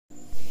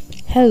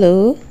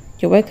Hello,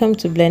 you're welcome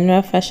to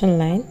Blenera Fashion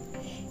Line.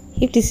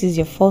 If this is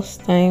your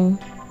first time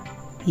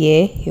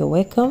here, you're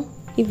welcome.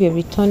 If you're a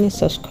returning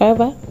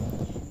subscriber,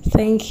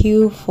 thank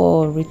you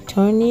for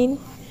returning.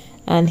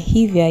 And if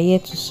you are here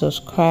to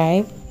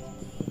subscribe,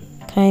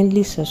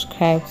 kindly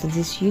subscribe to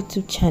this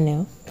YouTube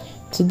channel.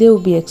 Today we'll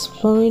be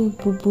exploring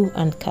Boubou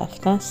and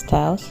Kaftan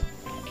styles.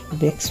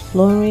 We'll be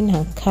exploring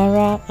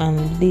Ankara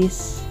and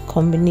lace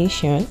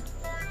combination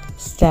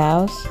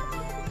styles,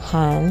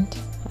 and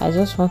I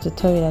just want to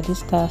tell you that these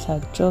styles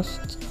are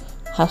just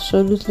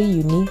absolutely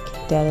unique.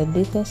 They are the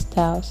latest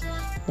styles,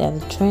 they are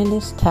the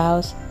trendy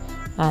styles,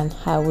 and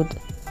I would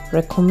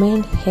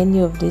recommend any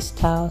of these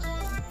styles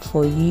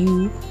for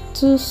you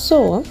to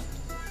sew.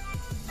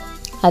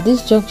 At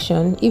this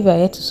junction, if you are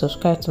here to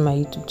subscribe to my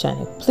YouTube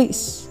channel,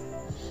 please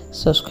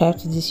subscribe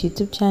to this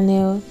YouTube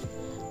channel,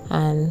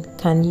 and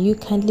can you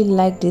kindly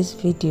like this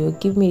video,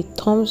 give me a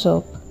thumbs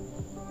up,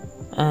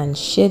 and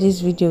share this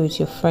video with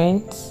your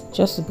friends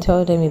just to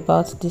tell them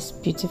about these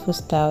beautiful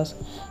styles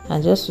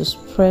and just to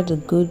spread the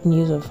good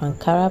news of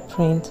Ankara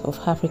print, of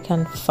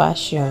African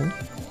fashion.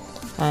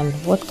 And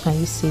what can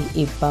you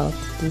say about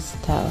these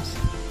styles?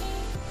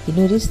 You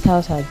know, these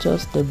styles are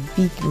just the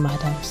big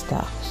madam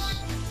styles.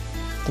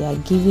 They are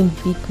giving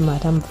big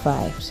madam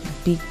vibes,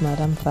 big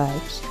madam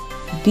vibes,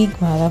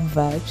 big madam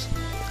vibes.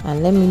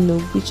 And let me know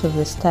which of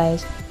the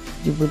styles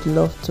you would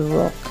love to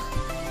rock.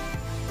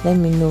 Let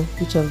me know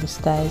which of the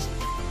styles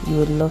you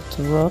would love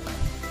to rock.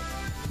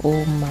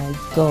 Oh my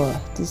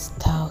god, these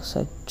styles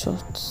are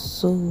just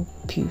so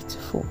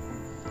beautiful.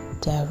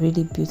 They are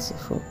really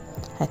beautiful.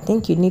 I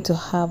think you need to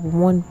have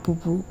one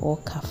Boubou or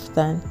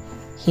Kaftan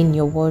in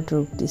your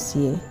wardrobe this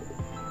year.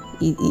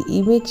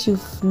 It makes you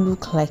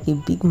look like a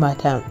big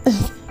madam.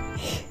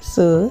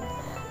 So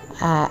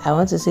I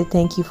want to say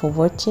thank you for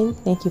watching.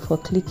 Thank you for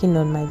clicking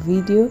on my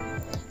video.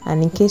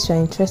 And in case you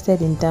are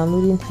interested in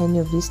downloading any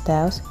of these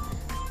styles,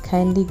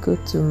 kindly go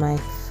to my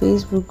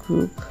Facebook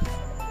group,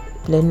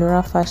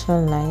 Blenera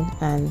Fashion Line,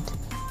 and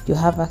you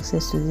have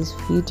access to these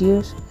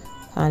videos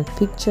and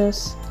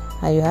pictures,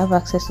 and you have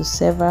access to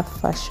several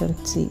fashion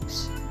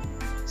tips.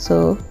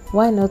 So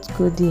why not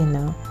go there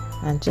now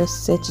and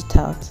just search it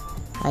out,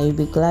 and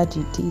you'll be glad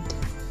you did.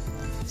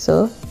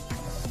 So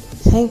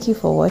thank you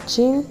for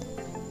watching.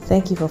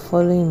 Thank you for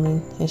following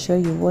me. Ensure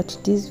you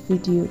watch this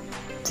video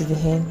to the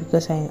end,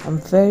 because I am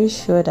very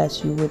sure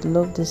that you would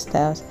love these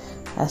styles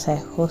as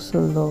I also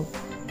love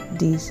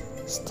these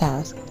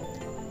styles.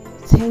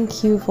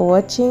 Thank you for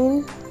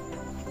watching.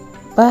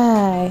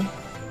 Bye.